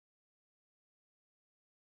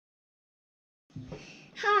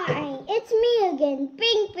Hi, it's me again,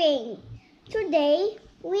 Ping Ping. Today,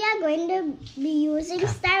 we are going to be using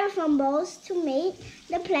styrofoam balls to make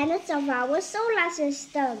the planets of our solar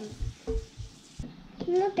system.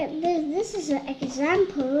 Look at this. This is an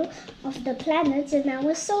example of the planets in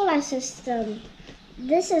our solar system.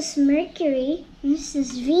 This is Mercury, this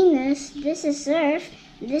is Venus, this is Earth,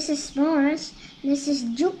 this is Mars, this is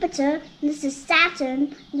Jupiter, this is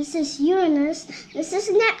Saturn, this is Uranus, this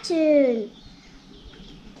is Neptune.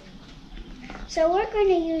 So we're going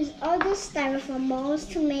to use all these styrofoam balls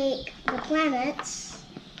to make the planets.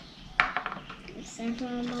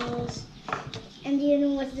 Styrofoam balls. And do you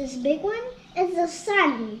know what's this big one? It's the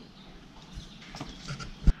sun.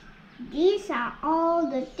 These are all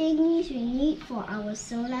the things we need for our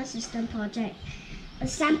solar system project. A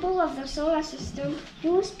sample of the solar system,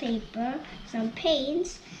 newspaper, some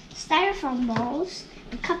paints, styrofoam balls,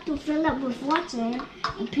 a cup to fill up with water,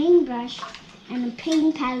 a paintbrush, and a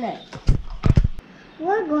paint palette.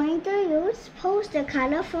 We're going to use poster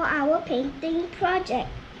color for our painting project.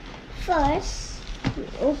 First, we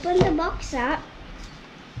open the box up.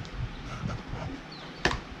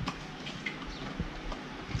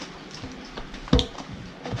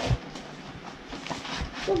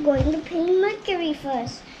 We're going to paint Mercury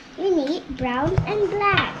first. We need brown and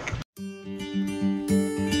black.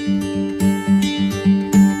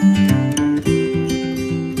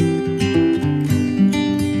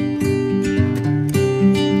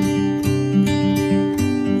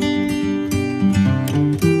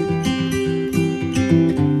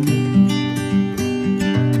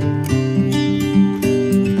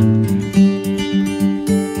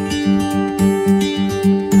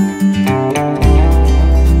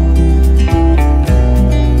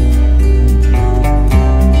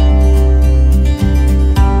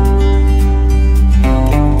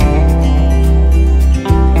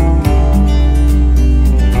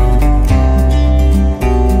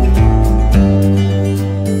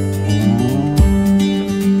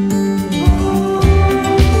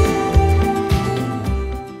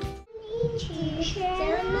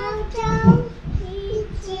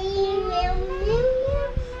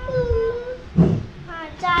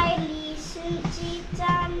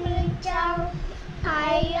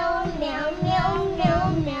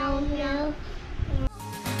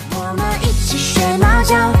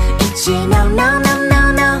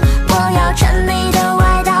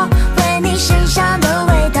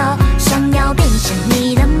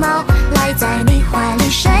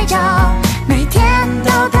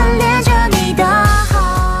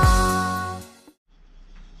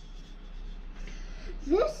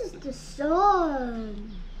 This is the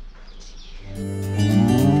sun.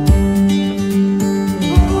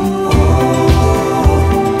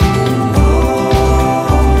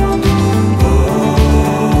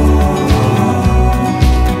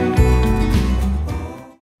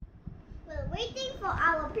 We're waiting for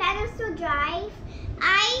our planets to dry.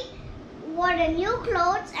 I wore the new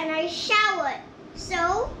clothes and I showered.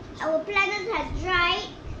 So our planet has dried.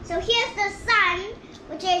 So here's the sun,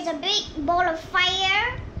 which is a big ball of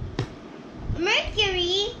fire.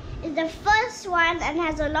 Mercury is the first one and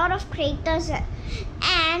has a lot of craters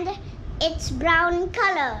and it's brown in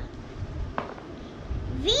color.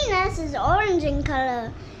 Venus is orange in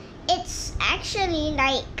color. It's actually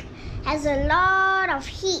has a lot of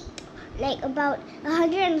heat, like about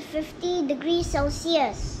 150 degrees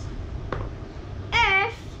Celsius.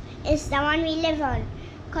 Earth is the one we live on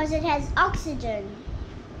because it has oxygen.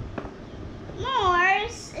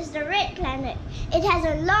 Mars is the red planet. It has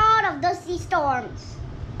a lot of dusty storms.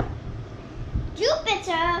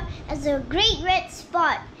 Jupiter is a great red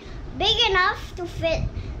spot, big enough to fit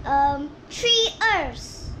 3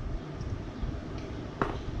 Earths.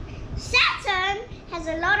 Saturn has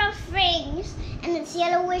a lot of rings and it's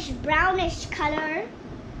yellowish brownish color.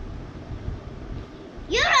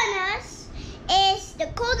 Uranus is the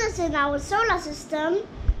coldest in our solar system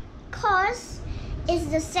because it's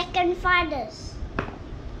the second farthest.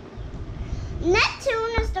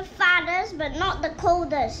 Neptune is the farthest but not the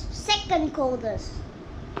coldest, second coldest.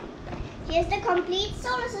 Here's the complete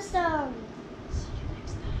solar system.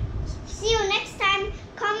 See you next time.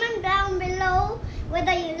 Comment down below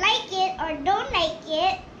whether you like it or don't